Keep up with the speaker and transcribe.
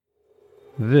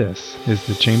This is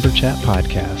the Chamber Chat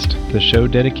Podcast, the show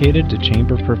dedicated to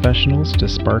chamber professionals to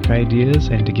spark ideas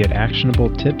and to get actionable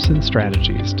tips and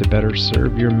strategies to better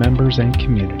serve your members and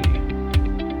community.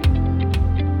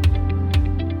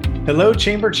 Hello,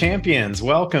 Chamber Champions.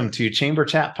 Welcome to Chamber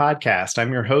Chat Podcast.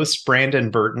 I'm your host,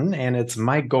 Brandon Burton, and it's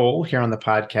my goal here on the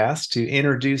podcast to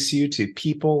introduce you to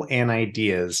people and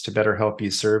ideas to better help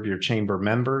you serve your chamber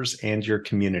members and your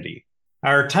community.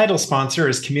 Our title sponsor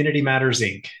is Community Matters,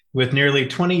 Inc. With nearly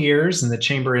 20 years in the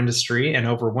chamber industry and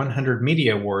over 100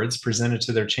 media awards presented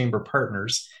to their chamber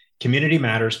partners, Community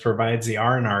Matters provides the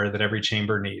R&R that every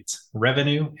chamber needs,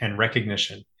 revenue and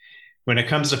recognition. When it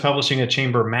comes to publishing a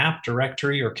chamber map,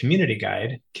 directory, or community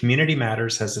guide, Community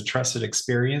Matters has the trusted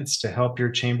experience to help your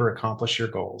chamber accomplish your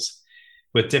goals.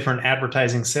 With different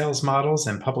advertising sales models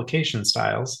and publication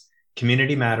styles,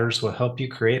 Community Matters will help you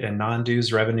create a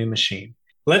non-dues revenue machine.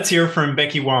 Let's hear from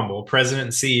Becky Womble, President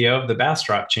and CEO of the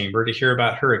Bastrop Chamber, to hear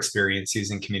about her experience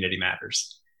using Community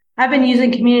Matters. I've been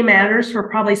using Community Matters for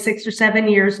probably 6 or 7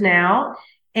 years now.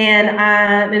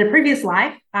 And in a previous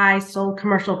life, I sold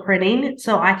commercial printing.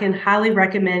 So I can highly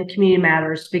recommend Community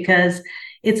Matters because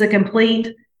it's a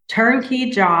complete turnkey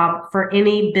job for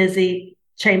any busy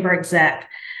chamber exec.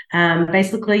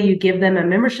 Basically, you give them a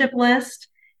membership list,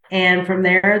 and from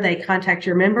there, they contact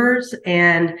your members,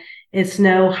 and it's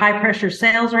no high pressure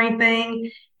sales or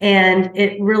anything. And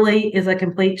it really is a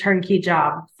complete turnkey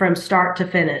job from start to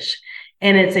finish.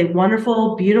 And it's a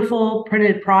wonderful, beautiful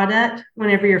printed product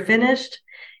whenever you're finished.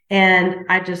 And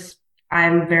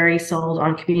I'm very sold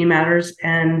on Community Matters.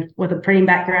 And with a printing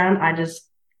background,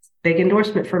 big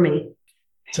endorsement for me.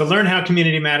 To learn how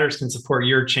Community Matters can support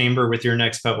your chamber with your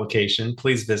next publication,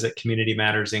 please visit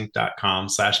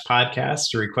communitymattersinc.com/podcast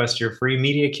to request your free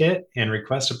media kit and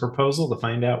request a proposal to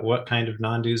find out what kind of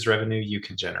non-dues revenue you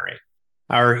can generate.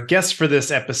 Our guest for this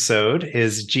episode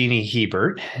is Jeannie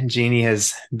Hebert. Jeannie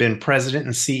has been president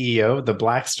and CEO of the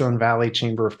Blackstone Valley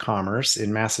Chamber of Commerce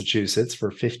in Massachusetts for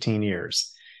 15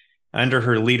 years. Under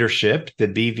her leadership, the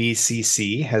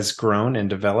BVCC has grown and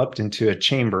developed into a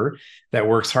chamber that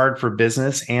works hard for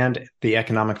business and the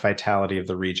economic vitality of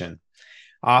the region.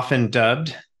 Often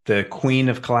dubbed the Queen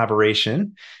of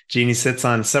Collaboration, Jeannie sits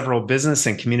on several business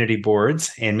and community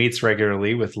boards and meets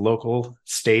regularly with local,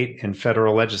 state, and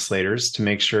federal legislators to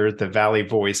make sure the Valley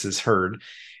voice is heard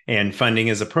and funding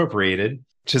is appropriated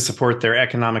to support their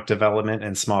economic development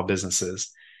and small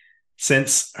businesses.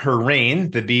 Since her reign,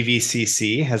 the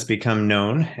BVCC has become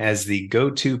known as the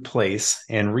go-to place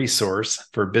and resource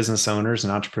for business owners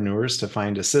and entrepreneurs to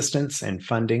find assistance and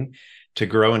funding to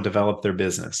grow and develop their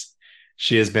business.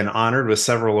 She has been honored with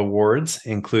several awards,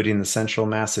 including the Central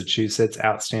Massachusetts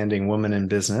Outstanding Woman in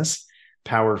Business,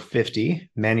 Power 50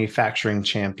 Manufacturing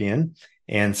Champion,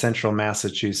 and Central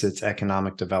Massachusetts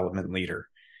Economic Development Leader.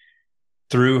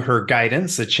 Through her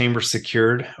guidance, the chamber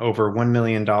secured over $1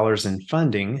 million in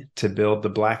funding to build the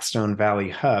Blackstone Valley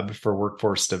Hub for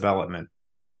Workforce Development,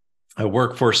 a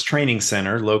workforce training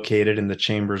center located in the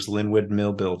chamber's Linwood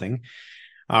Mill building,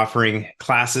 offering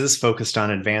classes focused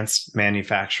on advanced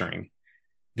manufacturing.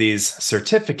 These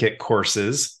certificate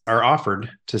courses are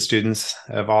offered to students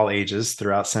of all ages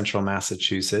throughout Central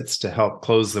Massachusetts to help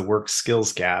close the work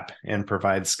skills gap and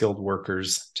provide skilled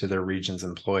workers to their region's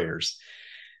employers.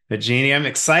 But Jeannie, I'm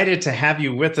excited to have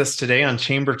you with us today on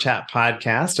Chamber Chat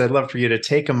Podcast. I'd love for you to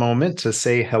take a moment to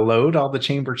say hello to all the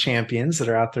Chamber Champions that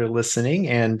are out there listening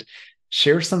and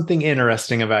share something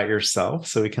interesting about yourself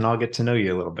so we can all get to know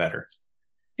you a little better.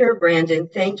 Sure, Brandon.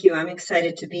 Thank you. I'm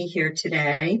excited to be here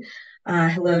today.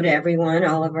 Hello to everyone,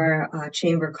 all of our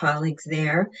chamber colleagues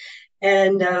there.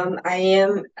 And I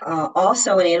am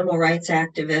also an animal rights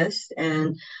activist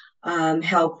and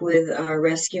help with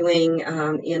rescuing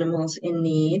animals in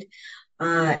need.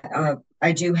 I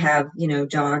do have,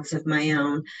 dogs of my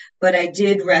own, but I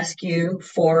did rescue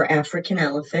 4 African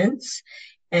elephants,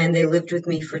 and they lived with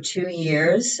me for 2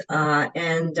 years.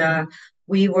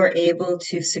 We were able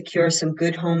to secure some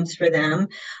good homes for them.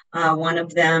 One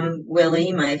of them,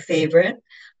 Willie, my favorite,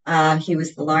 he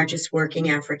was the largest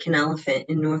working African elephant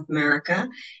in North America.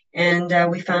 And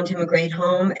we found him a great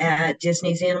home at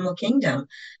Disney's Animal Kingdom.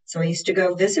 So I used to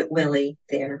go visit Willie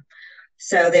there.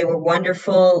 So they were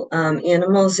wonderful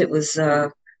animals. It was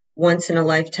a once in a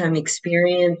lifetime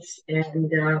experience, and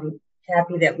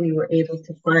happy that we were able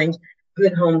to find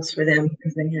good homes for them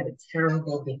because they had a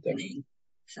terrible beginning.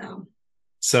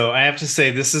 So I have to say,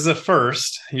 this is a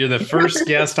first. You're the first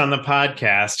guest on the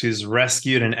podcast who's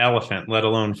rescued an elephant, let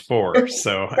alone 4.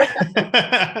 So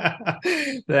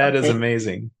that is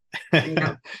amazing.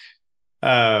 Yeah.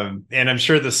 And I'm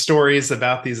sure the stories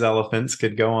about these elephants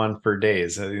could go on for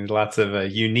days. I mean, lots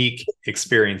of unique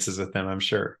experiences with them, I'm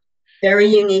sure. Very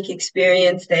unique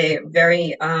experience. They're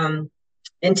very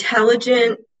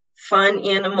intelligent, fun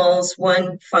animals.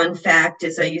 One fun fact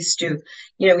is we used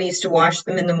to wash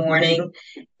them in the morning,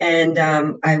 and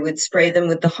I would spray them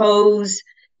with the hose,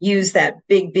 use that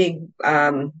big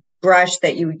brush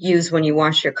that you use when you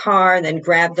wash your car, and then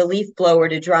grab the leaf blower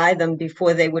to dry them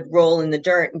before they would roll in the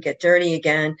dirt and get dirty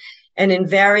again. And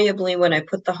invariably, when I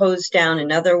put the hose down,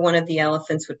 another one of the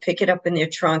elephants would pick it up in their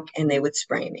trunk and they would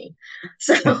spray me.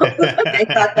 So I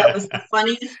thought that was the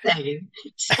funniest thing.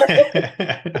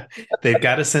 They've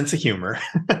got a sense of humor.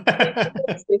 We have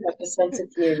a sense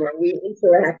of humor. We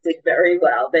interacted very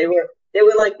well. They were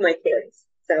like my kids.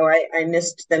 So I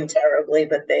missed them terribly,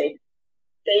 but they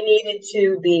needed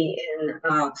to be in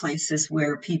places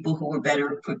where people who were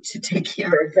better equipped to take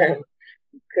care of them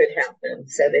could have them.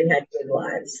 So they had good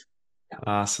lives.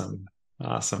 Awesome.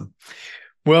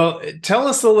 Well, tell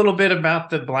us a little bit about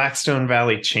the Blackstone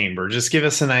Valley Chamber. Just give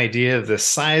us an idea of the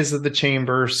size of the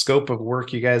chamber, scope of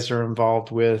work you guys are involved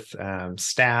with,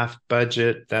 staff,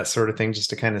 budget, that sort of thing, just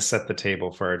to kind of set the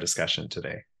table for our discussion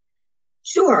today.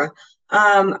 Sure.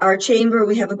 Our chamber,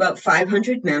 we have about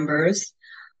 500 members.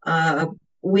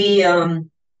 We're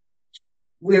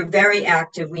very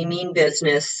active. We mean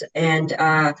business, and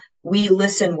we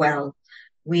listen well.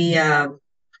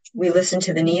 We listen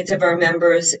to the needs of our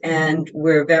members, and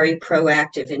we're very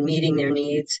proactive in meeting their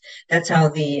needs. That's how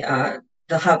the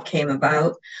hub came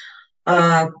about.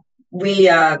 Our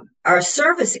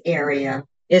service area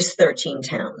is 13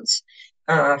 towns,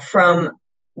 from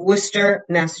Worcester,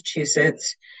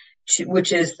 Massachusetts,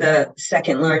 which is the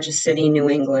second largest city in New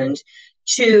England,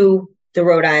 to the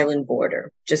Rhode Island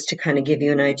border, just to kind of give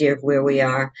you an idea of where we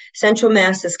are. Central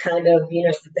Mass is kind of,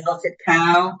 the belted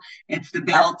cow. It's the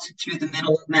belt through the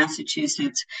middle of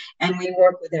Massachusetts. And we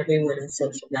work with everyone in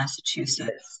Central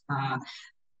Massachusetts.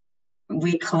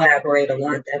 We collaborate a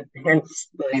lot, hence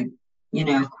my,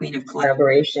 queen of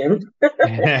collaboration.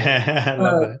 I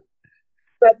love that.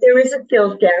 But there is a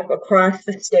skills gap across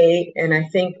the state, and I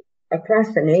think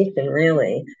across the nation,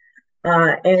 really.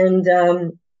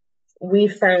 We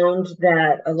found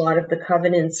that a lot of the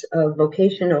covenants of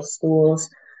vocational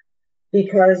schools,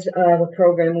 because of a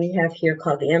program we have here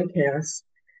called the MCAS,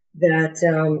 that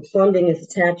funding is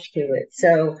attached to it.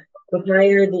 So the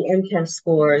higher the MCAS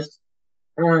scores,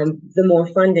 the more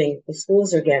funding the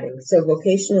schools are getting. So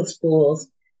vocational schools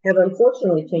have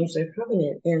unfortunately changed their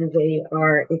covenant, and they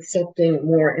are accepting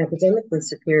more academically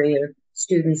superior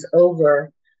students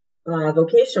over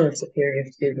vocational superior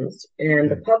students.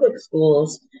 And the public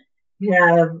schools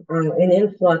have an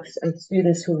influx of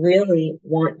students who really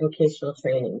want vocational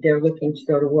training. They're looking to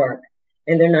go to work,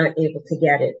 and they're not able to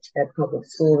get it at public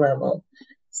school level.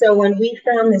 So when we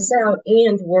found this out,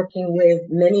 and working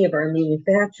with many of our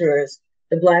manufacturers,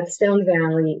 the Blackstone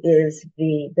Valley is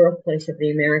the birthplace of the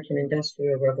American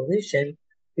Industrial Revolution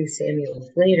through Samuel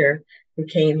Slater, who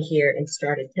came here and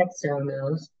started textile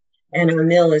mills. And our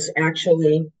mill is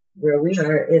actually where we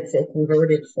are. It's a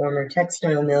converted former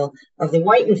textile mill of the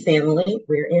Whiten family.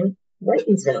 We're in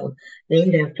Whitensville,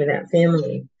 named after that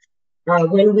family.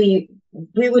 When we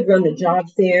would run the job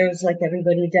fairs like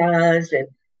everybody does, and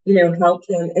help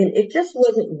them, and it just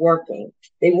wasn't working.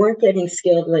 They weren't getting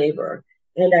skilled labor,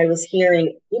 and I was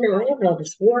hearing, I have all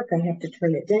this work, I have to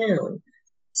turn it down.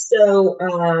 So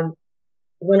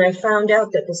when I found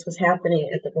out that this was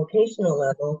happening at the vocational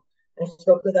level, I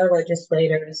spoke with our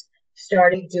legislators,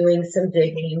 started doing some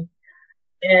digging,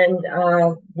 and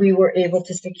we were able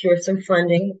to secure some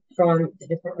funding from the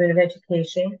Department of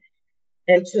Education,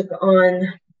 and took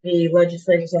on, the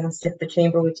legislators asked if the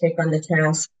chamber would take on the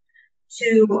task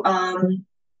to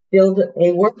build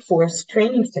a workforce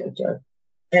training center.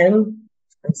 And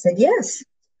I said yes.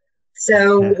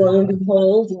 So lo and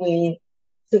behold, we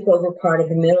took over part of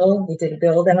the mill. We did a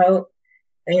build out,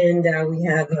 and we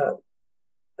have a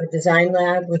design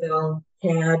lab with all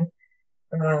CAD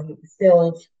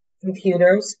filled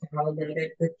computers, all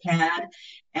loaded with CAD,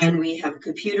 and we have a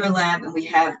computer lab, and we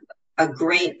have a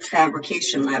great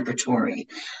fabrication laboratory.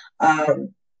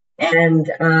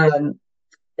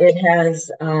 It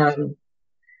has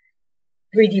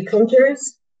 3D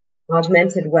printers,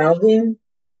 augmented welding.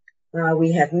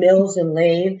 We have mills and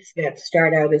lathes that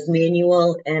start out as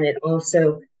manual, and it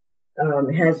also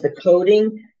has the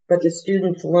coding, but the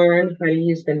students learn how to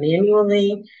use them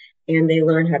manually, and they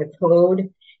learn how to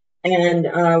code. And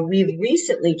we've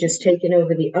recently just taken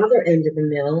over the other end of the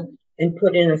mill and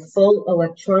put in a full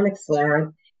electronics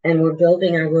lab, and we're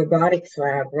building our robotics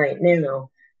lab right now.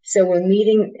 So we're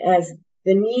meeting as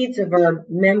the needs of our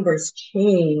members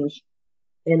change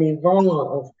and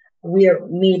evolve, we're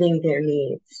meeting their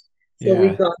needs. So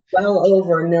we've Yeah. got well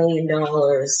over $1 million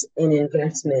in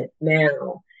investment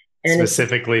now. And it's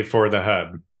Specifically for the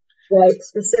hub. right,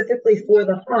 specifically for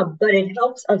the hub, but it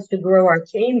helps us to grow our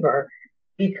chamber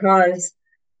because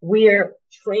we're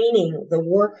training the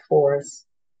workforce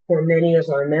for many of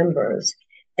our members.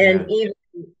 And Yeah. even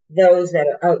those that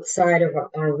are outside of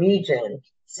our region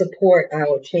support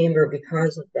our chamber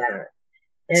because of that.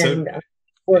 So And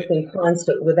work in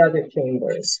concert with other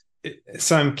chambers.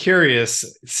 So I'm curious,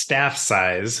 staff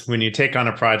size, when you take on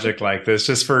a project like this,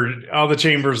 just for all the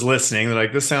chambers listening, they're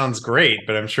like, this sounds great,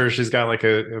 but I'm sure she's got like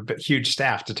a huge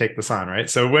staff to take this on, right?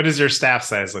 So what does your staff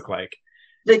size look like?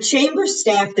 The chamber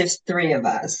staff, there's 3 of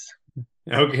us.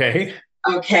 Okay.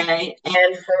 Okay.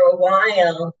 And for a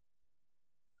while,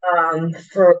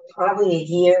 for probably a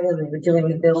year when we were doing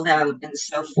the build out and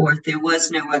so forth, there was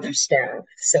no other staff.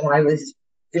 So I was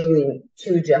doing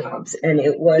 2 jobs and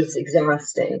it was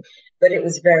exhausting, but it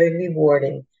was very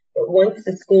rewarding. But once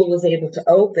the school was able to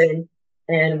open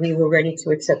and we were ready to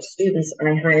accept students,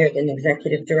 I hired an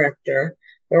executive director.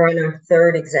 We're on our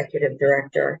 3rd executive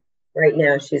director right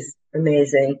now. She's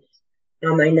amazing.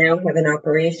 I now have an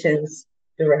operations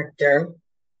director.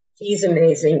 He's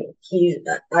amazing.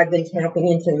 I've been tapping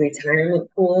into the retirement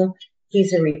pool.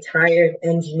 He's a retired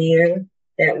engineer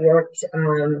that worked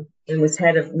and was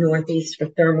head of Northeast for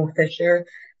Thermo Fisher.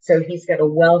 So he's got a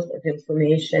wealth of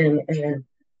information, and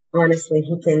honestly,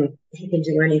 he can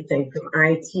do anything from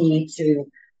IT to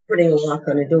putting a lock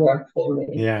on a door for me.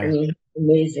 Yeah. I mean,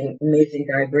 amazing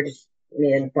guy, British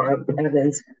man, Bob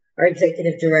Evans. Our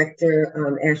executive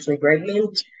director, Ashley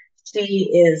Bregman. She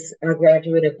is a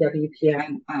graduate of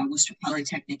WPI, Worcester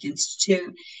Polytechnic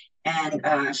Institute,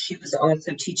 and she was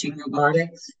also teaching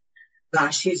robotics.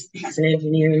 She has an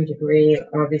engineering degree,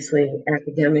 obviously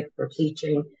academic for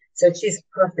teaching. So she's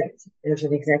perfect as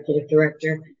an executive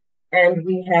director. And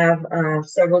we have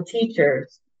several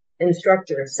teachers,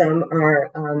 instructors. Some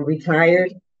are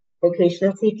retired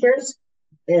vocational teachers,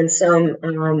 and some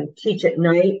teach at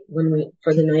night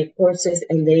for the night courses,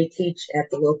 and they teach at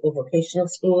the local vocational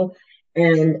school.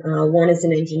 And one is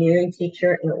an engineering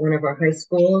teacher at one of our high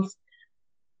schools.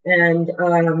 And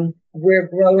we're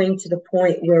growing to the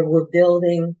point where we're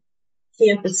building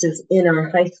campuses in our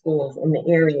high schools in the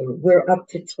area. We're up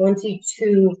to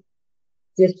 22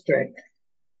 districts.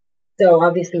 So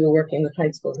obviously we're working with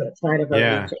high schools outside of our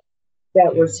region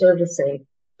that we're servicing.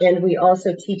 And we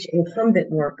also teach incumbent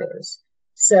workers.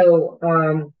 So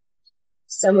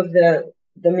some of the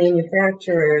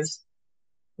manufacturers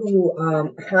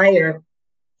who hire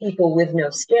people with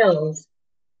no skills,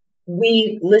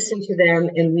 we listen to them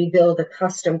and we build a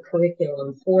custom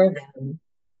curriculum for them.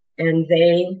 And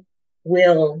they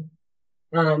will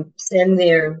send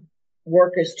their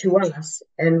workers to us,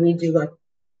 and we do like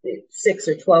 6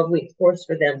 or 12-week course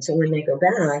for them. So when they go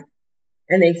back,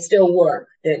 and they still work,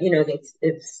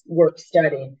 it's work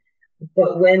study.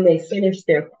 But when they finish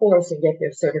their course and get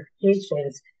their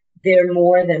certifications, they're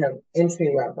more than an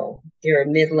entry level. They're a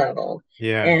mid-level.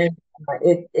 Yeah. And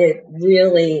it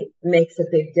really makes a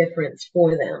big difference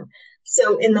for them.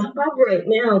 So in the hub right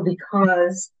now,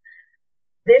 because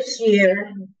this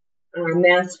year,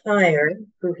 Mass Fire,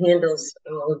 who handles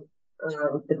all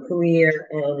of the career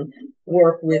and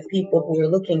work with people who are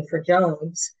looking for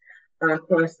jobs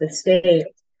across the state,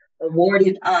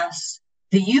 awarded us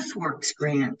the Youth Works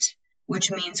grant,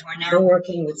 which means we're now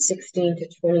working with 16 to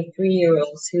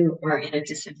 23-year-olds who are in a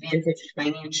disadvantaged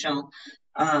financial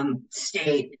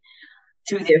state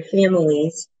through their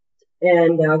families.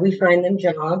 And we find them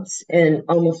jobs and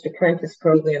almost apprentice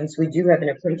programs. We do have an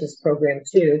apprentice program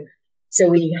too. So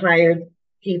we hired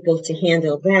people to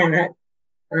handle that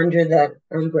under the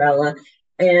umbrella.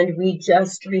 And we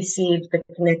just received the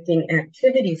Connecting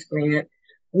Activities grant,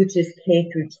 which is K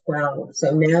through 12.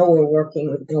 So now we're working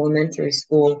with elementary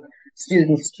school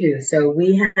students too. So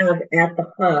we have at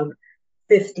the hub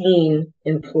 15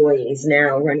 employees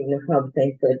now running the hub,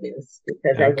 thank goodness,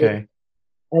 because I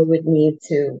would need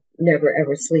to never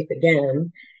ever sleep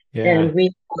again. Yeah. And we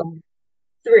have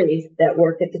 3 that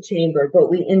work at the chamber, but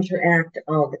we interact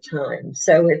all the time.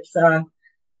 So it's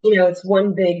it's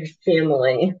one big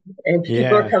family, and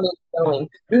people are coming and going.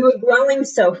 We were growing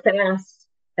so fast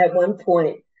at one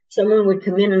point. Someone would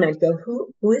come in and I'd go,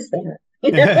 who is that?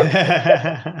 Look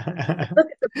at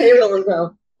the payroll and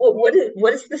go,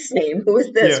 what is this name? Who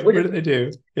is this? Yeah, what do they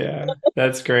do? Yeah,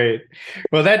 that's great.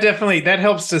 Well, that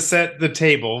helps to set the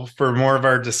table for more of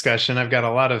our discussion. I've got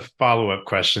a lot of follow-up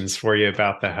questions for you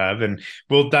about the hub, and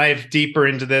we'll dive deeper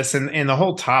into this and the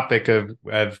whole topic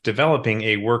of developing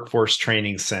a workforce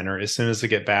training center as soon as we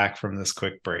get back from this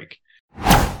quick break.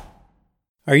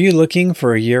 Are you looking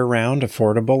for a year-round,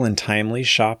 affordable, and timely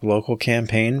shop local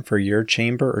campaign for your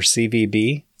chamber or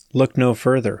CVB? Look no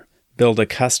further. Build a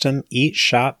custom Eat,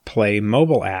 Shop, Play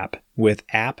mobile app with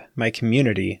App My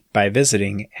Community by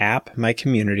visiting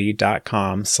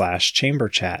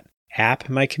appmycommunity.com/chamberchat. App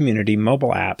My Community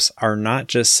mobile apps are not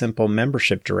just simple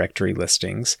membership directory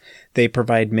listings. They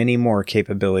provide many more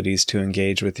capabilities to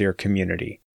engage with your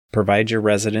community. Provide your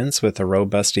residents with a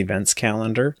robust events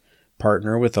calendar.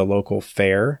 Partner with a local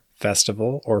fair,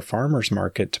 festival, or farmers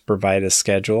market to provide a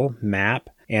schedule, map,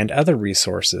 and other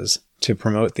resources to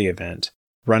promote the event.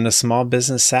 Run a small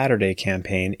business Saturday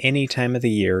campaign any time of the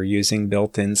year using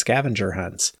built-in scavenger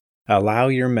hunts. Allow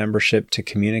your membership to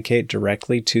communicate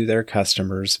directly to their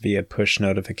customers via push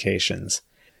notifications.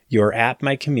 Your App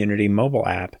My Community mobile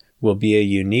app will be a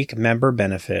unique member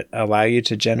benefit, allow you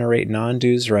to generate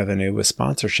non-dues revenue with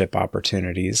sponsorship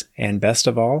opportunities, and best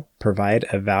of all, provide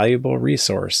a valuable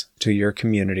resource to your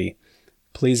community.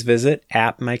 Please visit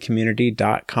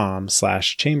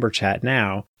appmycommunity.com/chamberchat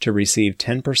now to receive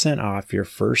 10% off your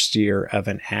first year of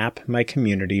an App My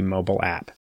Community mobile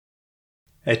app.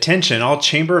 Attention, all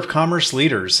Chamber of Commerce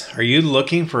leaders. Are you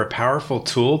looking for a powerful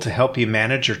tool to help you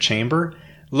manage your chamber?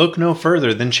 Look no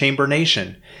further than Chamber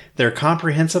Nation. Their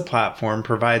comprehensive platform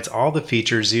provides all the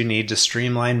features you need to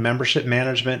streamline membership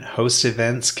management, host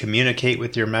events, communicate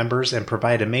with your members, and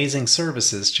provide amazing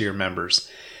services to your members.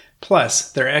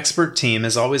 Plus, their expert team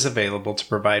is always available to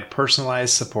provide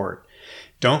personalized support.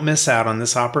 Don't miss out on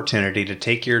this opportunity to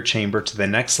take your chamber to the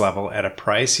next level at a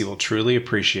price you will truly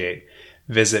appreciate.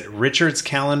 Visit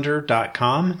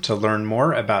richardscalendar.com to learn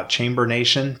more about Chamber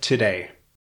Nation today.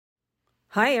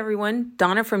 Hi everyone,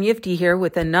 Donna from YIFT here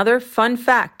with another fun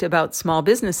fact about small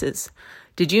businesses.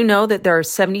 Did you know that there are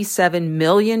 77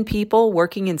 million people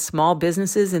working in small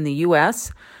businesses in the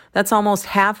U.S.? That's almost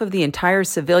half of the entire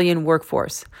civilian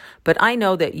workforce. But I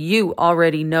know that you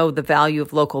already know the value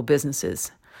of local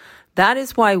businesses. That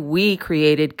is why we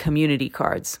created community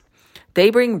cards. They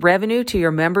bring revenue to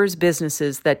your members'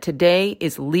 businesses that today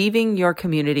is leaving your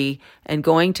community and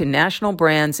going to national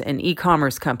brands and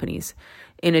e-commerce companies.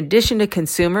 In addition to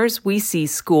consumers, we see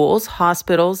schools,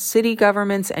 hospitals, city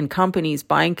governments, and companies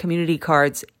buying community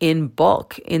cards in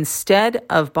bulk instead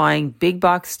of buying big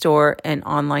box store and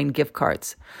online gift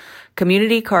cards.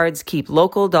 Community cards keep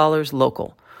local dollars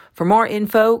local. For more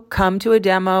info, come to a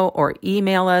demo or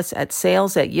email us at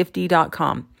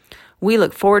sales@yifty.com. We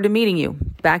look forward to meeting you.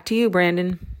 Back to you,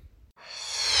 Brandon.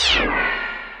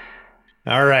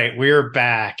 All right, we're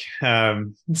back.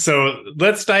 So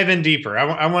let's dive in deeper.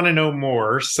 I want to know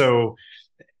more. So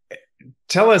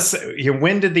tell us,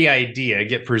 when did the idea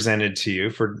get presented to you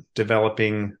for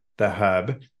developing the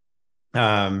hub?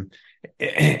 How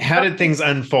did things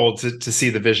unfold to see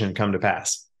the vision come to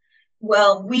pass?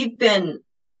 Well, we've been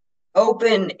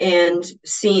open and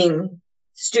seeing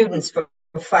students for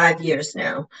 5 years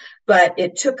now, but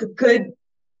it took a good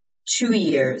 2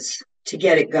 years to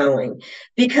get it going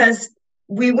because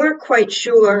we weren't quite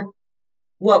sure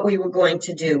what we were going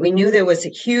to do. We knew there was a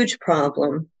huge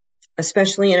problem,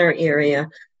 especially in our area,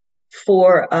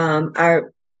 for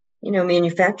our,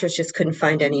 manufacturers just couldn't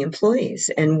find any employees.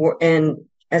 And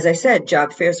as I said,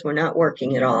 job fairs were not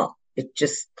working at all. It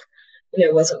just,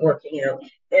 wasn't working out.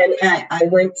 And I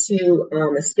went to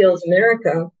a Skills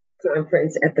America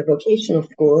conference at the vocational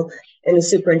school, and the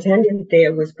superintendent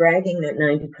there was bragging that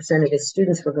 90% of his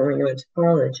students were going on to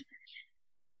college.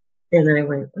 And I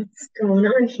went, what's going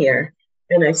on here?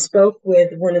 And I spoke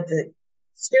with one of the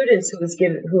students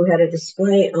who had a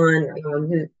display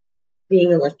on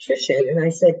being an electrician. And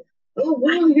I said, oh,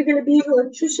 wow, you're going to be an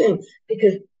electrician.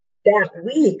 Because that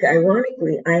week,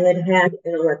 ironically, I had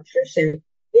an electrician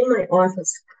in my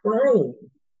office crying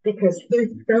because his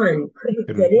son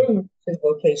couldn't get into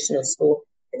vocational school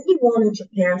and he wanted to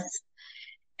pass.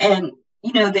 And,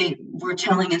 they were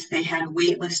telling us they had a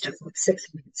wait list of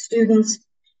 600 students.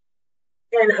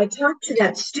 And I talked to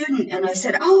that student and I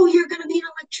said, oh, you're going to be an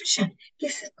electrician. He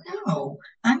said, no,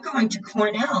 I'm going to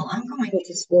Cornell. I'm going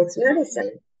to sports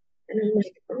medicine. And I'm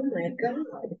like, oh my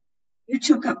God, you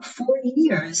took up 4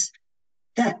 years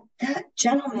that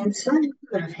gentleman's son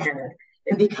could have had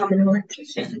and become an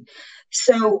electrician.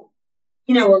 So,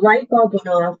 a light bulb went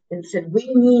off and said,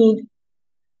 we need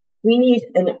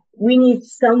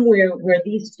somewhere where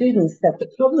these students that the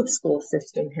public school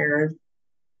system has,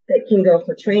 that can go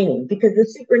for training, because the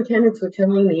superintendents were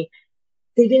telling me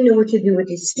they didn't know what to do with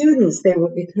these students. They were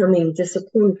becoming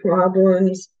discipline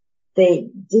problems. They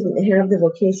didn't have the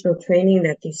vocational training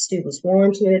that these students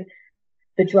wanted.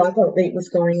 The dropout rate was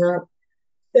going up.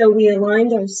 So we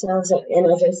aligned ourselves, and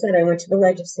as I said, I went to the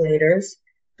legislators,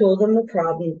 told them the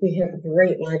problem. We have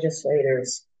great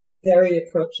legislators, very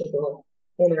approachable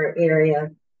in our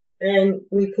area. And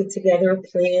we put together a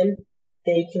plan.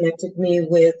 They connected me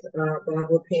with Bob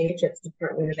LePage at the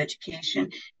Department of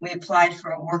Education. We applied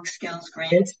for a work skills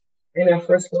grant, and our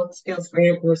first work skills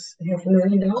grant was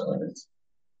 $500,000.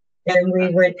 And we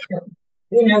went,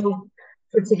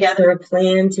 put together a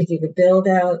plan to do the build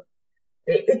out.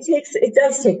 It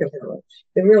does take a village.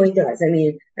 It really does. I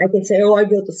mean, I can say, oh, I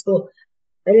built a school.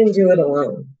 I didn't do it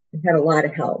alone. I had a lot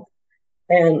of help.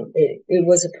 And it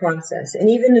was a process. And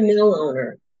even the mill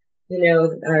owner,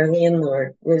 our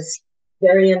landlord, was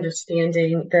very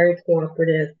understanding, very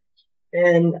cooperative.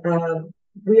 And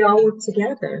we all worked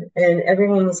together, and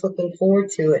everyone was looking forward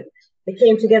to it. It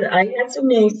came together. I had some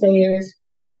naysayers.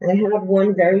 I have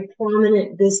one very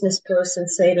prominent business person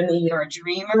say to me, "You're a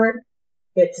dreamer.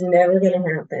 It's never going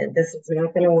to happen. This is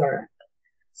not going to work."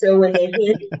 So when they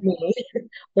handed me,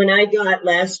 when I got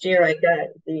last year, I got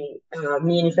the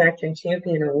Manufacturing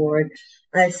Champion Award.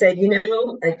 I said,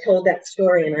 I told that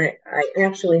story, and I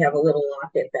actually have a little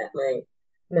locket that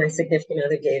my significant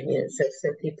other gave me. It says,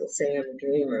 "So people say I'm a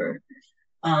dreamer,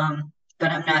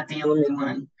 but I'm not the only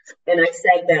one." And I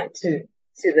said that to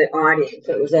the audience.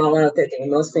 It was all out there. They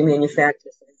were mostly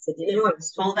manufacturers. I said, I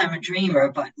was told I'm a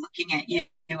dreamer, but looking at you,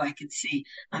 I can see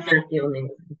I'm not the only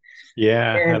one.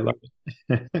 Yeah, and, I love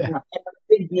it. I'm a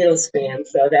big Beatles fan,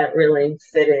 so that really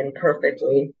fit in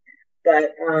perfectly.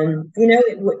 But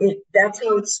that's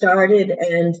how it started,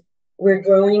 and we're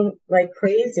growing like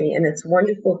crazy. And it's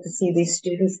wonderful to see these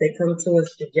students. They come to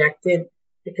us dejected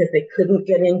because they couldn't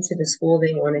get into the school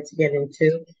they wanted to get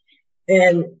into.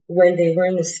 And when they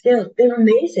learn the skills, they're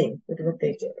amazing with what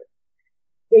they do.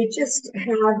 They just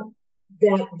have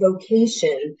that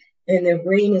vocation, and their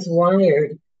brain is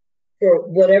wired for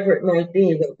whatever it might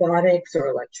be, robotics or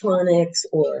electronics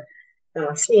or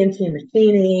CNC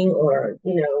machining or,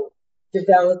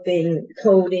 developing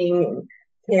coding and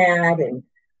CAD. And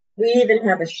we even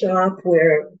have a shop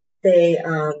where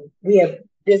we have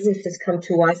businesses come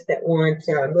to us that want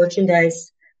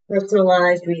merchandise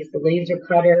personalized. We use the laser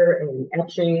cutter and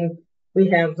etching. We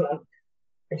have,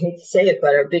 I hate to say it,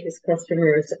 but our biggest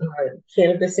customers are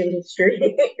cannabis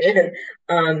industry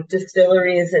and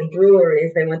distilleries and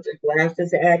breweries. They want their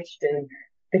glasses etched, and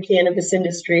the cannabis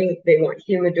industry, they want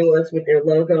humidors with their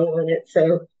logo on it.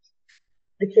 So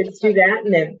the kids do that,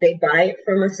 and they buy it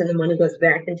from us, and the money goes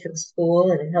back into the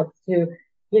school, and it helps to,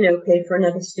 pay for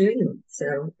another student.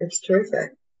 So it's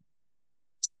terrific.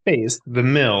 The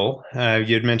mill,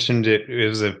 you had mentioned it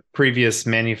was a previous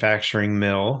manufacturing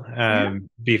mill.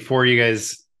 Before you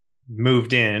guys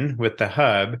moved in with the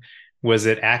hub, was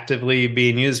it actively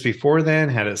being used before then?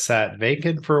 Had it sat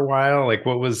vacant for a while? Like,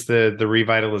 what was the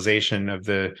revitalization of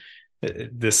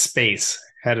the space?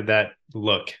 How did that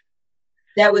look?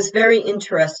 That was very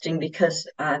interesting because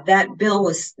that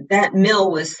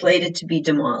mill was slated to be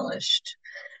demolished.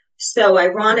 So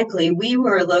ironically, we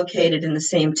were located in the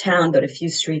same town, but a few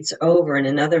streets over in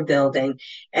another building.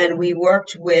 And we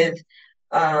worked with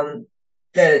our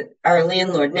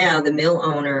landlord now, the mill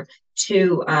owner,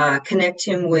 to connect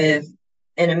him with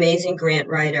an amazing grant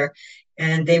writer.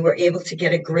 And they were able to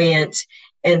get a grant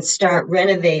and start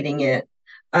renovating it.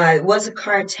 It was a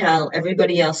cartel.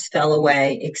 Everybody else fell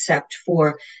away except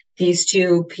for these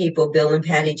two people, Bill and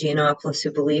Patty Giannopoulos,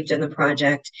 who believed in the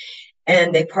project.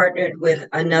 And they partnered with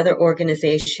another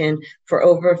organization for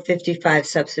over 55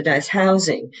 subsidized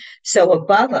housing. So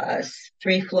above us,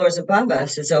 3 floors above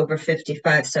us, is over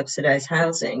 55 subsidized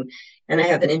housing. And I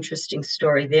have an interesting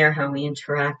story there, how we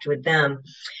interact with them.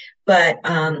 But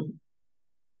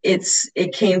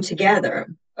it came together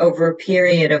over a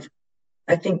period of,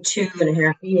 I think,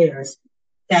 2.5 years,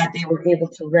 that they were able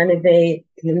to renovate.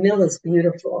 The mill is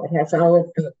beautiful. It has all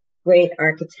of the great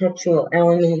architectural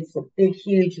elements of big,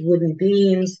 huge wooden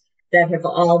beams that have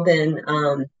all been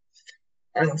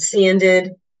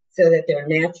sanded so that they're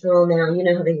natural now. You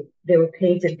know how they were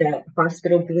painted that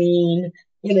hospital green,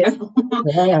 and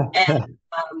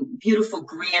beautiful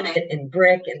granite and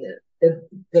brick, and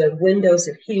the windows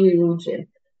are huge, and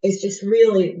it's just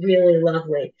really, really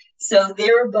lovely. So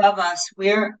they're above us,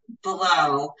 we're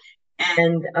below,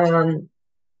 and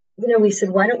we said,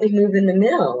 why don't we move in the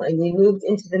mill? And we moved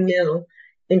into the mill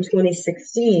in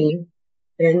 2016.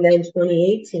 And then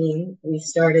 2018, we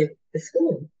started the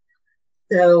school.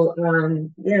 So,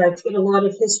 yeah, it's got a lot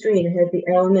of history and it has the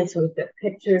elements with the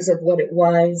pictures of what it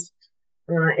was.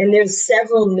 And there's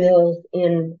several mills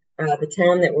in the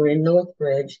town that were in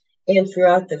Northbridge and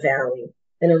throughout the valley.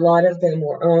 And a lot of them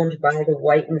were owned by the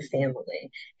Whiten family.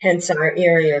 Hence, our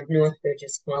area of Northbridge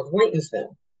is called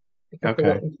Whitensville.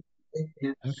 Okay.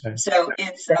 Okay. So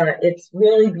it's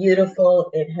really beautiful.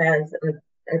 It has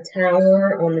a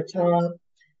tower on the top,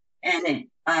 and it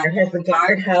has a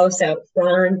guardhouse out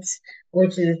front,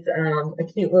 which is a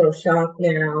cute little shop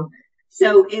now.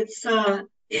 So it's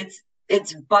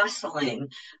bustling.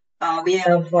 We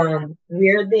have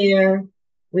we're there.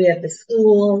 We have the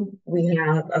school. We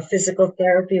have a physical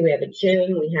therapy. We have a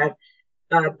gym. We have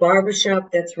a barbershop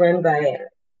that's run by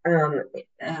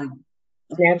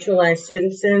naturalized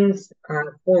citizens,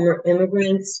 former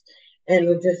immigrants, and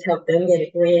we just help them get a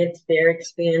grant. They're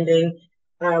expanding.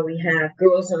 We have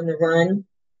Girls on the Run.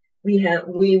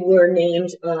 We were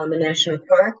named a national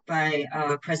park by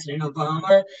President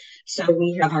Obama. So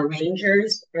we have our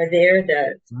rangers are there.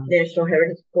 The National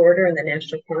Heritage Corridor and the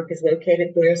national park is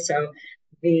located there. So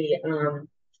the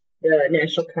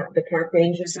park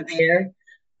rangers are there.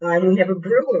 We have a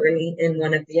brewery in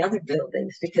one of the other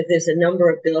buildings because there's a number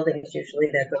of buildings usually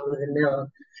that go with the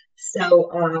mill.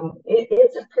 So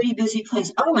it's a pretty busy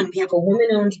place. Oh, and we have a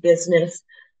woman-owned business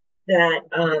that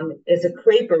is a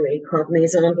creperie called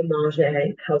Maison de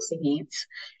Manger, House of Eats.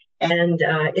 And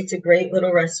it's a great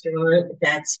little restaurant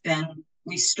that's been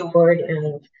restored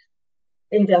and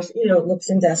it looks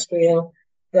industrial.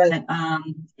 But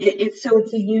it's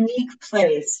a unique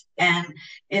place, and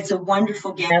it's a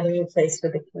wonderful gathering place for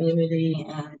the community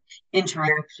and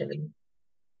interaction.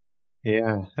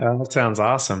 Yeah, that sounds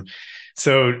awesome.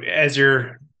 So as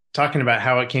you're talking about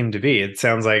how it came to be, it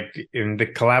sounds like in the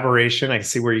collaboration, I can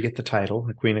see where you get the title,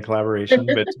 the Queen of Collaboration,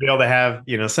 but to be able to have,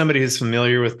 somebody who's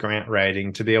familiar with grant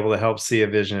writing, to be able to help see a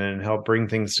vision and help bring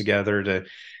things together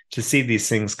to see these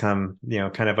things come,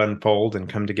 kind of unfold and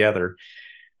come together.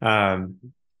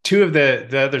 Two of the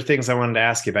other things I wanted to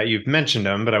ask you about, you've mentioned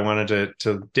them, but I wanted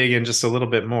to dig in just a little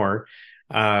bit more.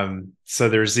 So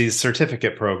there's these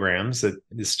certificate programs that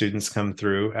the students come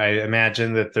through. I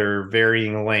imagine that they're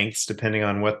varying lengths depending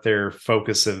on what their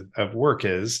focus of work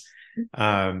is.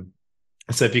 So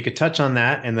if you could touch on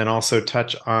that, and then also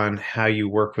touch on how you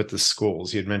work with the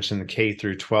schools. You'd mentioned the K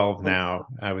through 12 now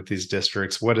with these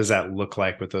districts. What does that look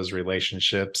like with those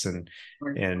relationships and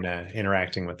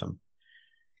interacting with them?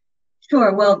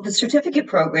 Sure. Well, the certificate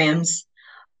programs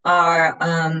are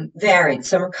varied.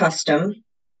 Some are custom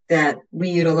that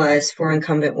we utilize for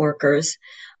incumbent workers,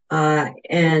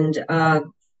 and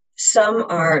some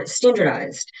are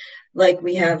standardized. Like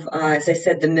we have, as I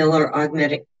said, the Miller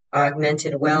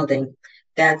augmented welding.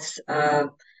 That's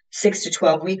 6 to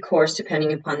 12 week course,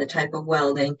 depending upon the type of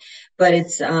welding, but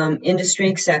it's industry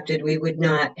accepted. We would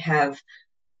not have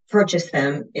purchased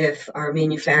them if our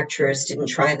manufacturers didn't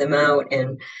try them out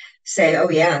and say, oh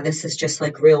yeah, this is just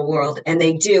like real world. And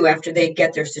they do. After they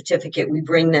get their certificate, we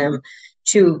bring them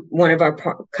to one of our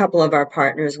couple of our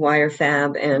partners, Wire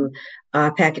Fab and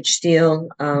Package Steel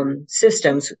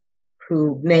Systems,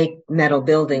 who make metal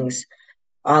buildings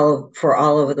all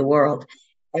over the world.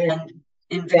 And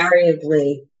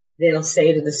invariably, they'll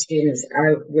say to the students,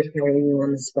 "I would hire you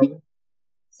on the spot,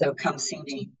 so come see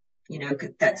me."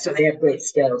 So they have great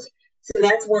skills. So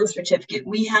that's one certificate.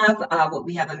 We have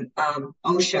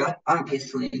OSHA,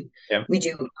 obviously. Yeah. We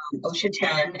do OSHA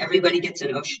 10. Everybody gets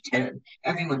an OSHA 10.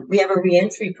 Everyone. We have a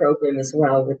reentry program as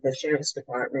well with the Sheriff's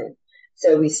Department.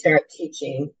 So we start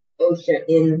teaching OSHA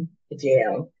in the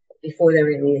jail before they're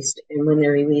released. And when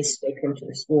they're released, they come to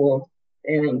the school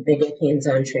and they get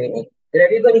hands-on training. But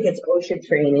everybody gets OSHA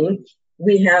training.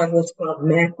 We have what's called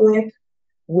MACWIC,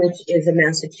 which is a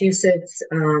Massachusetts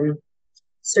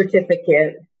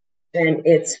certificate, and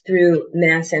it's through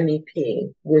Mass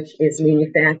MEP, which is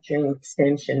Manufacturing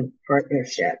Extension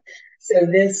Partnership. So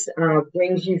this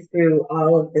brings you through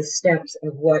all of the steps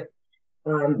of what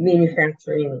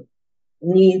manufacturing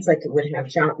needs, like it would have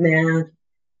shop math,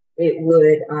 it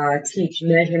would teach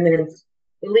measurements.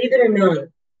 Believe it or not,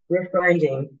 we're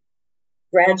finding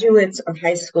graduates of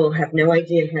high school have no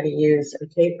idea how to use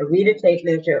a reader tape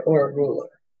measure or a ruler.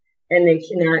 And they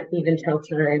cannot even tell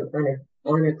time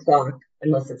on a clock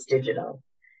unless it's digital.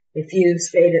 If you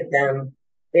say to them,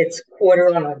 it's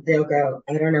 1:15, they'll go,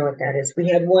 I don't know what that is. We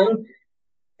had one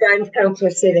guidance counselor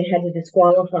say they had to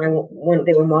disqualify when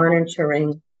they were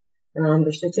monitoring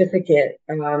the certificate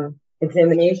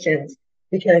examinations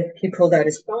because he pulled out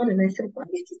his phone. And I said, why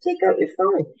did you take out your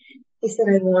phone? He said,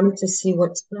 I wanted to see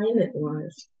what time it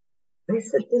was. I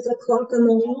said, there's a clock on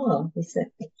the wall. He said,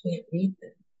 I can't read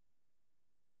them.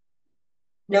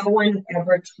 no one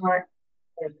ever taught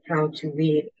us how to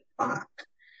read a clock.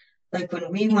 Like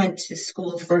when we went to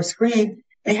school first grade,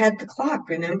 they had the clock.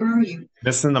 Remember? You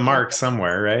missing the mark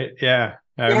somewhere, right? Yeah.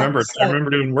 I yeah, remember so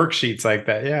doing worksheets like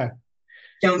that. Yeah.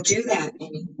 don't do that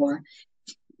anymore.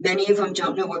 Many of them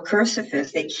don't know what cursive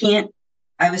is. They can't.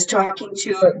 I was talking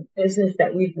to a business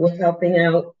that we were helping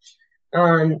out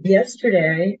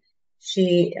yesterday.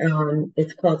 She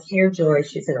it's called Hairjoy.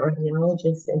 She's an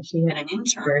audiologist, and she had an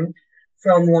intern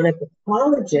from one of the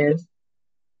colleges,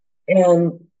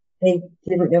 and they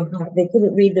didn't know how, they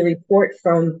couldn't read the report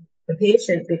from the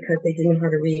patient because they didn't know how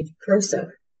to read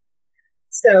cursive.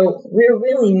 So we're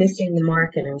really missing the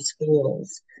mark in our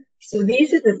schools. So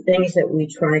these are the things that we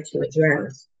try to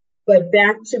address. But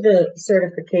back to the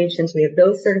certifications, we have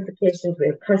those certifications, we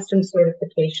have custom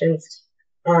certifications,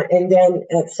 and then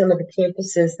at some of the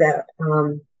campuses that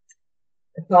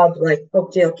hub, like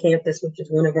Hopedale campus, which is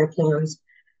one of our towns,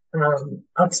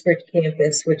 Uxbridge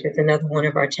campus, which is another one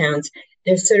of our towns,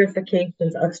 there's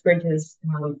certifications. Uxbridge is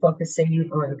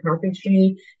focusing on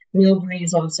carpentry. Millbury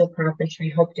is also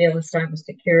carpentry. Hopedale is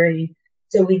cybersecurity.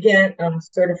 So we get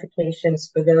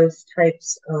certifications for those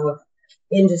types of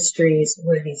industries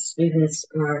where these students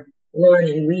are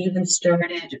learning. We even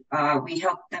started, we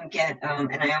helped them get,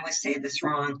 and I always say this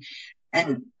wrong,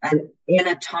 an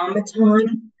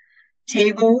automaton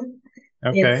table.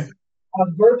 Okay. It's a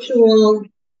virtual,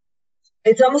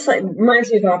 it's almost like,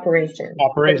 reminds me of Operation.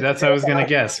 That's what I was going to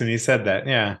guess when you said that.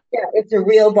 Yeah. Yeah, it's a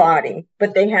real body,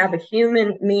 but they have a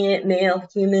human, male,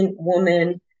 human,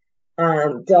 woman,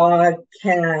 dog,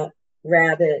 cat,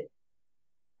 rabbit,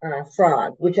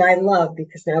 frog, which I love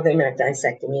because now they're not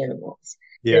dissecting animals.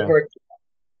 Yeah.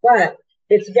 But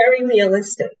it's very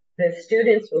realistic. The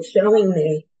students were showing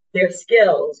me their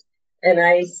skills, and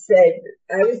I said,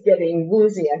 I was getting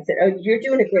woozy. I said, "Oh, you're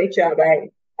doing a great job.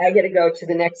 I got to go to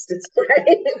the next display."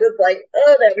 It was like,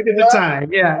 oh, that was the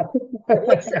time. Yeah. It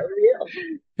looks so real.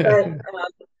 But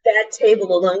that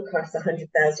table alone cost $100,000.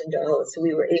 So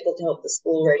we were able to help the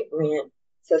school write a grant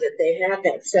so that they have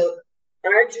that. So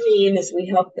our dream is we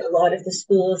help a lot of the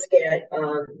schools get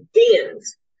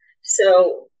dams.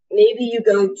 So maybe you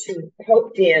go to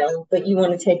Hopedale, but you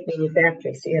want to take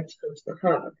manufacturing, so you have to go to the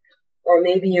hub. Or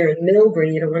maybe you're in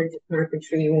Millbury, you don't want to do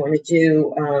carpentry, you want to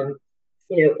do,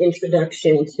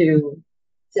 introduction to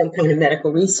some kind of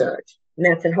medical research. And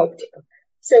that's in Hopedale.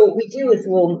 So what we do is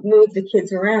we'll move the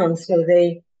kids around so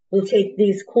they will take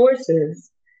these courses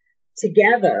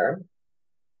together.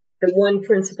 The one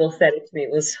principal said it to me,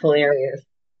 it was hilarious.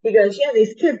 He goes, yeah,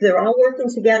 these kids, they're all working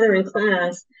together in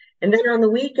class. And then on the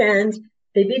weekend,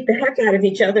 they beat the heck out of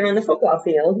each other on the football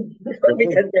field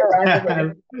because they're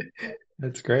rivalry.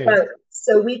 That's great.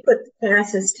 So we put the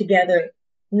classes together,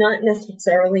 not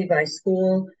necessarily by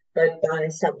school, but by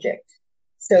subject.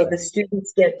 So the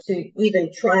students get to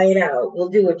even try it out. We'll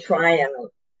do a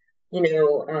tryout.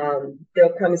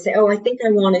 They'll come and say, oh, I think I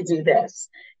want to do this.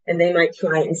 And they might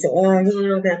try it and say, oh,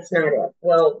 no, that's not it.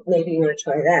 Well, maybe you want to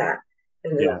try that.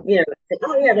 And then, say,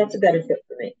 oh, yeah, that's a better fit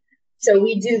for me. So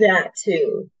we do that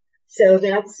too. So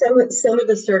that's some of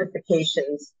the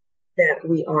certifications that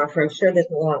we offer. I'm sure there's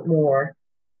a lot more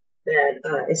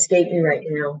that escape me right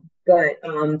now. But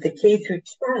the K through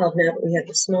 12, now that we have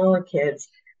the smaller kids,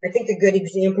 I think a good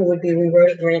example would be we wrote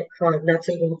a grant called Nuts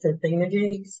and Bolts and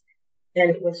Thingamajigs,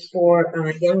 and it was for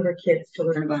younger kids to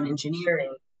learn about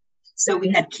engineering. So we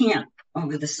had camp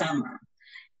over the summer,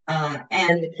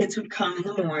 and the kids would come in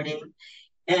the morning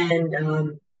and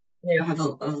have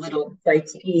a little bite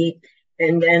to eat,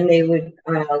 and then they would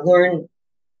learn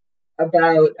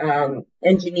about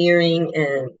engineering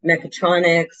and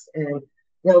mechatronics and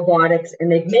robotics,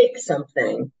 and they'd make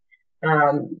something.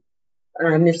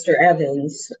 Mr.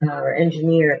 Evans, our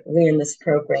engineer, ran this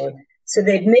program. So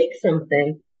they'd make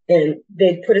something and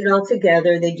they'd put it all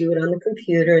together. They'd do it on the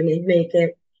computer and they'd make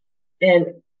it. And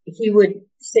he would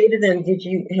say to them, did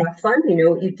you have fun? You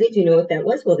know what you did? You know what that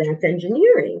was? Well, that's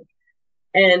engineering.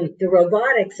 And the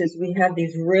robotics is we have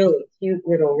these really cute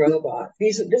little robots.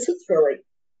 This is for like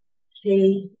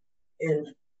K and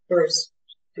first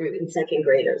through and second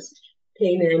graders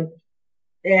came in.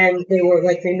 And they were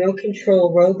like remote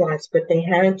control robots, but they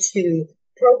had to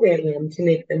program them to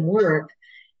make them work.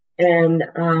 And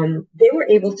they were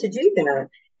able to do that.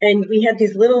 And we had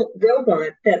these little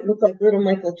robots that looked like little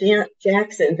Michael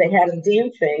Jacksons. They had them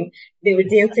dancing. They were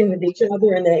dancing with each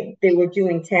other, and they were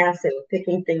doing tasks. They were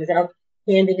picking things up,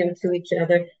 handing them to each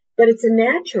other. But it's a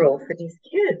natural for these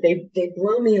kids. They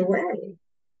blow me away.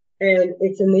 And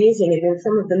it's amazing. And then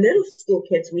some of the middle school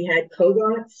kids, we had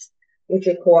cobots, which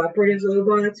are cooperative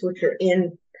robots, which are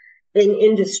in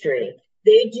industry.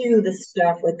 they do the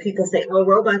stuff like people say, oh,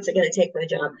 robots are going to take my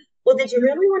job. Well, did you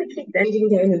really want to keep bending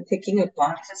down and picking up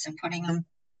boxes and putting them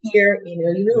here? You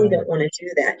know, you really don't want to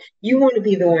do that. You want to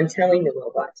be the one telling the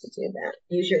robot to do that.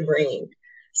 Use your brain.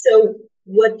 So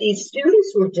what these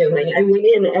students were doing, I went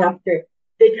in after,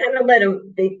 they kind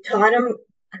of they taught them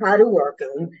how to work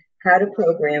them, how to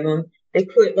program them. They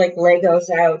put like Legos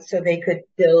out so they could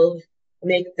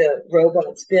make the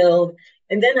robots build.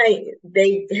 And then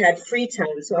they had free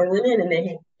time. So I went in and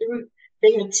they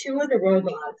had two of the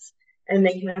robots and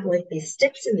they have like these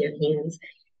sticks in their hands.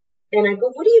 And I go,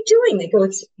 what are you doing? They go,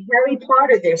 it's Harry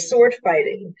Potter. They're sword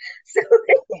fighting. So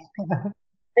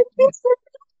I think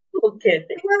little kids,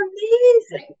 they were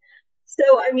amazing. So,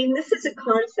 I mean, this is a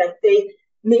concept they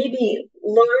maybe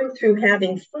learn through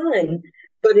having fun,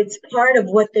 but it's part of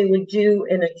what they would do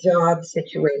in a job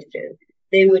situation.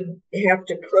 They would have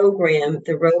to program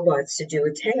the robots to do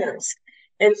a task.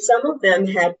 And some of them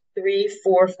had 3,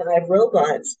 4, 5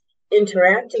 robots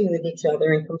interacting with each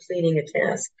other and completing a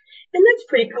task. And that's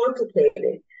pretty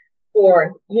complicated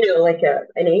for, like an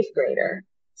 8th grader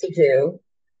to do.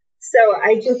 So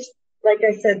like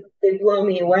I said, they blow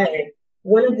me away.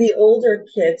 One of the older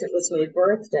kids, it was my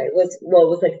birthday, it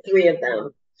was like 3 of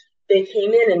them. They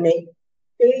came in and they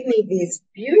gave me these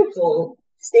beautiful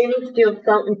stainless steel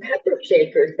salt and pepper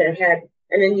shakers that had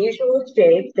an unusual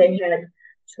shape. They had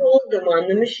tooled them on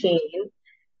the machine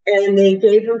and they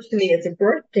gave them to me as a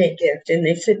birthday gift. And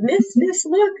they said, Miss,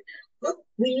 look,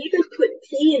 we even put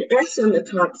T and S on the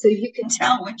top so you can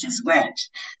tell which is which.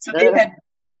 So they had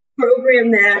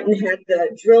programmed that and had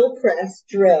the drill press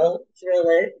drill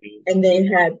it. And they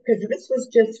had, because this was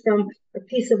just from a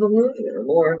piece of aluminum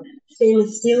or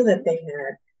stainless steel that they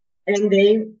had. And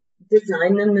they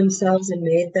designed them themselves and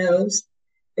made those.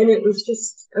 And it was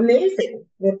just amazing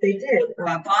what they did.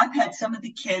 Bob had some of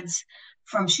the kids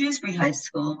from Shrewsbury High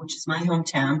School, which is my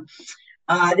hometown.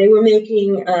 They were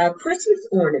making Christmas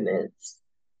ornaments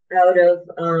out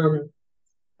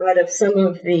of some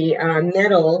of the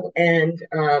metal and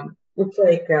looked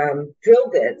like drill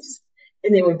bits.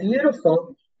 And they were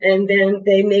beautiful. And then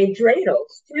they made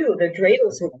dreidels too. The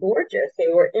dreidels were gorgeous. They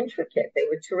were intricate. They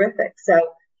were terrific. So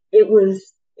it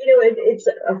was, it's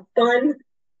a fun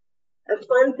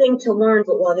thing to learn.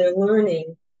 But while they're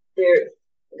learning,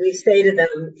 we say to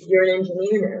them, "You're an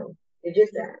engineer now. You did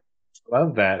that."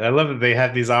 Love that. I love that they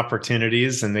have these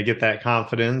opportunities and they get that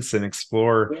confidence and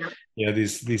explore,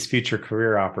 these future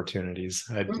career opportunities.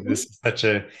 This is such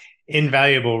a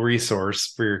invaluable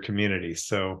resource for your community.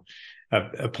 So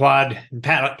applaud,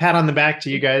 pat on the back to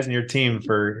you guys and your team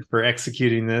for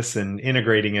executing this and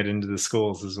integrating it into the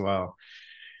schools as well.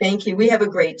 Thank you. We have a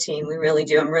great team. We really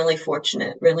do. I'm really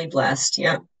fortunate, really blessed.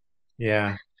 Yeah.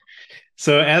 Yeah.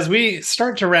 So as we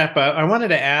start to wrap up, I wanted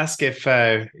to ask if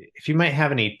you might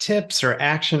have any tips or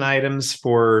action items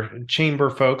for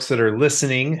chamber folks that are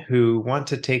listening who want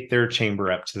to take their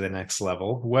chamber up to the next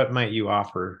level. What might you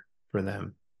offer for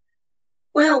them?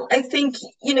 Well, I think,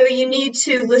 you need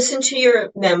to listen to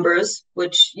your members,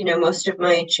 which, most of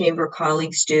my chamber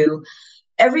colleagues do.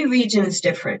 Every region is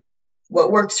different.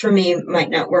 What works for me might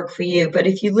not work for you, but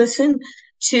if you listen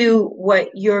to what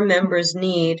your members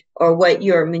need or what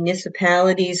your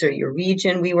municipalities or your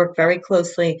region, we work very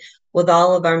closely with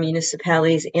all of our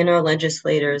municipalities and our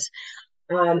legislators,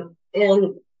 and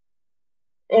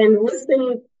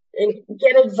listen and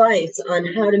get advice on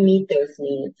how to meet those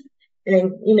needs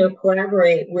and,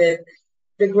 collaborate with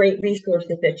the great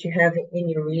resources that you have in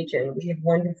your region. We have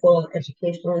wonderful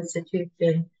educational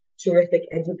institutions, terrific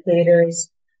educators,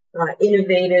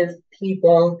 innovative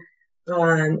people,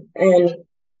 and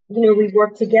we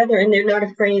work together and they're not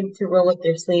afraid to roll up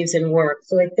their sleeves and work.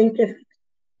 So I think if,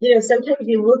 sometimes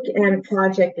you look at a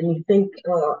project and you think,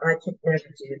 oh, I could never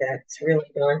do that. It's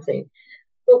really daunting.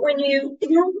 But when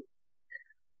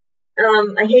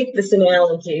I hate this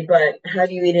analogy, but how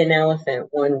do you eat an elephant?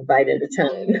 One bite at a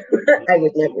time. I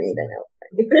would never eat an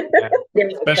elephant. Yeah.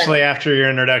 Especially after your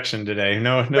introduction today.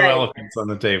 No right. Elephants on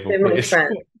the table, please.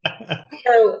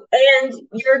 So, and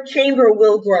your chamber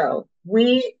will grow.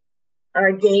 We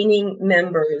are gaining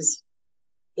members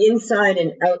inside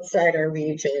and outside our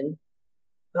region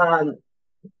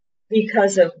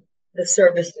because of the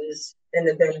services and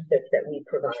the benefits that we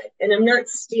provide. And I'm not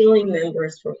stealing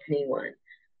members from anyone.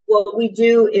 What we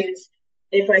do is,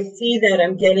 if I see that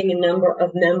I'm getting a number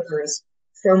of members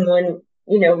from one,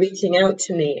 reaching out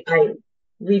to me, I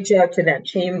reach out to that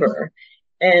chamber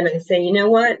and I say, you know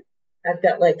what? I've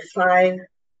got like 5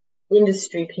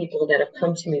 industry people that have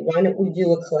come to me. Why don't we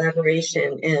do a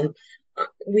collaboration? And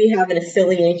we have an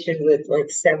affiliation with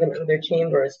like 7 other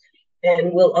chambers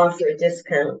and we'll offer a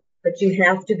discount, but you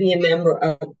have to be a member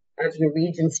of of your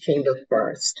region's chamber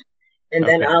first. And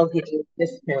then I'll give you a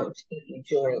discount if you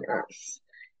join us.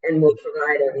 And we'll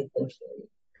provide everything for you.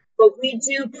 But we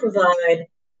do provide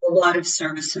a lot of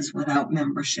services without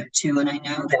membership too. And I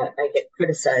know that I get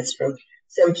criticized from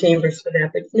some chambers for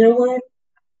that. But you know what?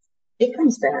 It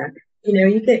comes back.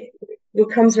 You get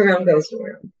what comes around goes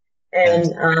around.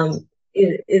 And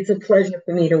it's a pleasure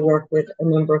for me to work with a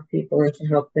number of people and to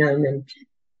help them. And,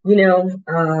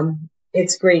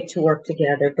 it's great to work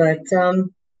together. But,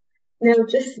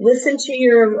 just listen to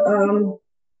your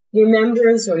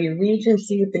members or your region,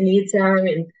 see what the needs are,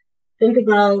 and think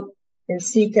about and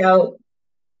seek out,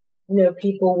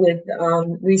 people with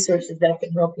resources that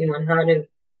can help you on how to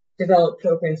develop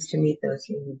programs to meet those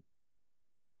needs.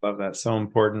 Love that. So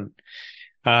important.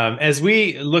 As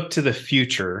we look to the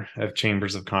future of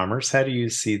chambers of commerce, how do you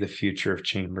see the future of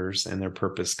chambers and their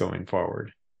purpose going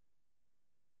forward?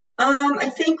 I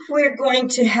think we're going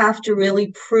to have to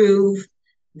really prove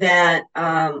that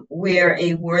we're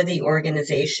a worthy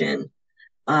organization,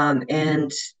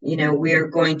 and we're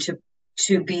going to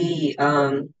be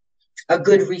a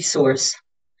good resource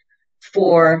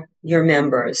for your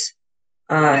members.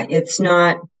 It's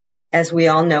not, as we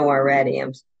all know already,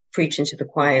 I'm preaching to the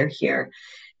choir here,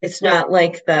 it's not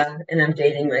like and I'm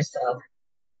dating myself,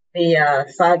 the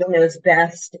father knows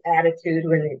best attitude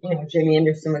when Jimmy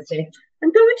Anderson would say,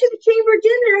 I'm going to the chamber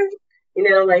dinner.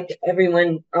 Like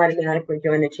everyone automatically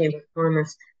joined the Chamber of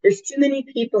Commerce. There's too many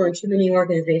people and too many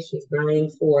organizations vying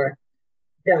for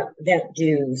that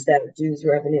dues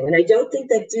revenue. And I don't think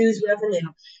that dues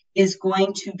revenue is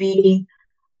going to be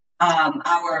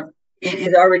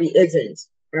it already isn't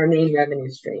our main revenue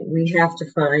stream. We have to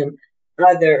find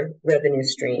other revenue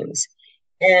streams.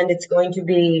 And it's going to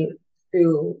be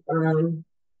through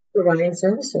providing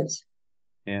services.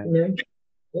 Yeah.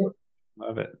 Yeah.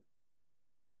 Love it.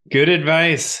 Good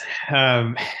advice.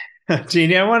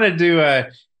 Jeannie, I wanted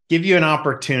to give you an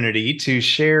opportunity to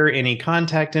share any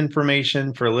contact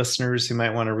information for listeners who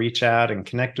might want to reach out and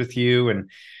connect with you and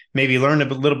maybe learn a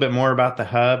little bit more about the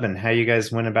hub and how you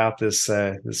guys went about this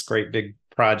great big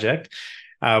project.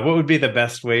 What would be the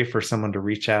best way for someone to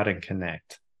reach out and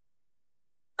connect?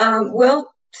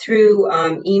 Well, through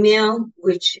email,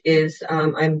 which is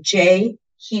I'm J.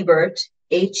 Hebert,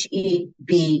 Hebert,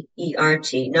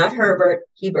 not Herbert,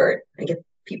 Hebert. I get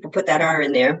people put that R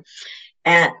in there,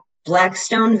 at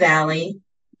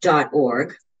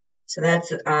blackstonevalley.org. So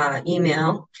that's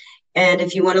email. And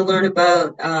if you want to learn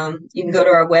about, you can go to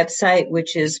our website,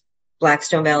 which is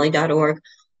blackstonevalley.org.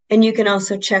 And you can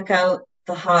also check out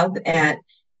the hub at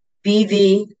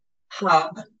bvhub.org.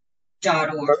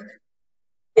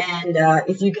 And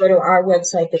if you go to our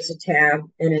website, there's a tab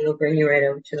and it'll bring you right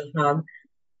over to the hub.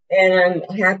 And I'm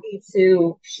happy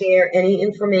to share any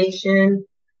information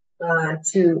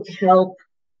to help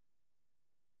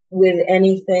with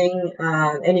anything,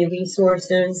 any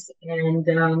resources, and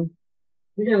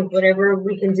whatever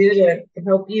we can do to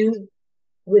help you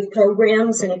with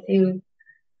programs. And if you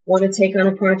want to take on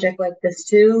a project like this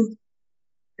too,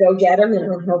 go get them,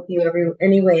 and I'll help you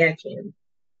any way I can.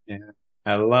 Yeah,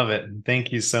 I love it.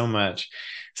 Thank you so much.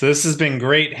 So this has been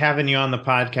great having you on the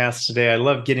podcast today. I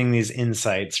love getting these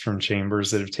insights from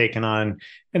chambers that have taken on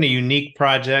kind of unique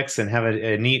projects and have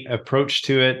a neat approach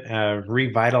to it,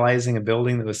 revitalizing a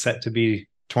building that was set to be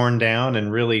torn down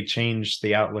and really changed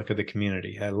the outlook of the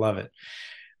community. I love it.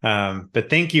 But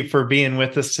thank you for being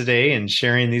with us today and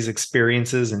sharing these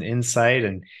experiences and insight.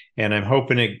 And I'm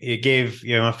hoping it gave,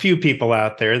 a few people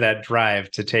out there that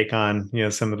drive to take on,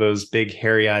 some of those big,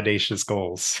 hairy, audacious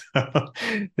goals.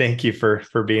 Thank you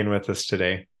for being with us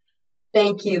today.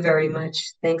 Thank you very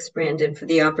much. Thanks, Brandon, for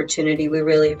the opportunity. We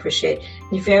really appreciate it.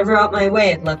 If you're ever out my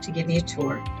way, I'd love to give you a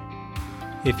tour.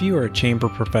 If you are a chamber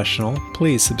professional,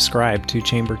 please subscribe to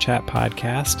Chamber Chat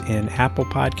Podcast in Apple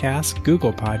Podcasts,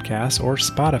 Google Podcasts, or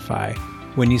Spotify.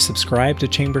 When you subscribe to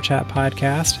Chamber Chat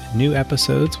Podcast, new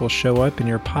episodes will show up in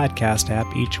your podcast app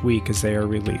each week as they are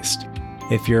released.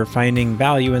 If you're finding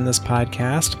value in this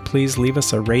podcast, please leave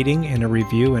us a rating and a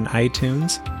review in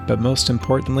iTunes. But most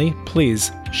importantly,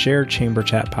 please share Chamber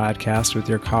Chat Podcast with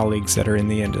your colleagues that are in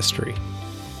the industry.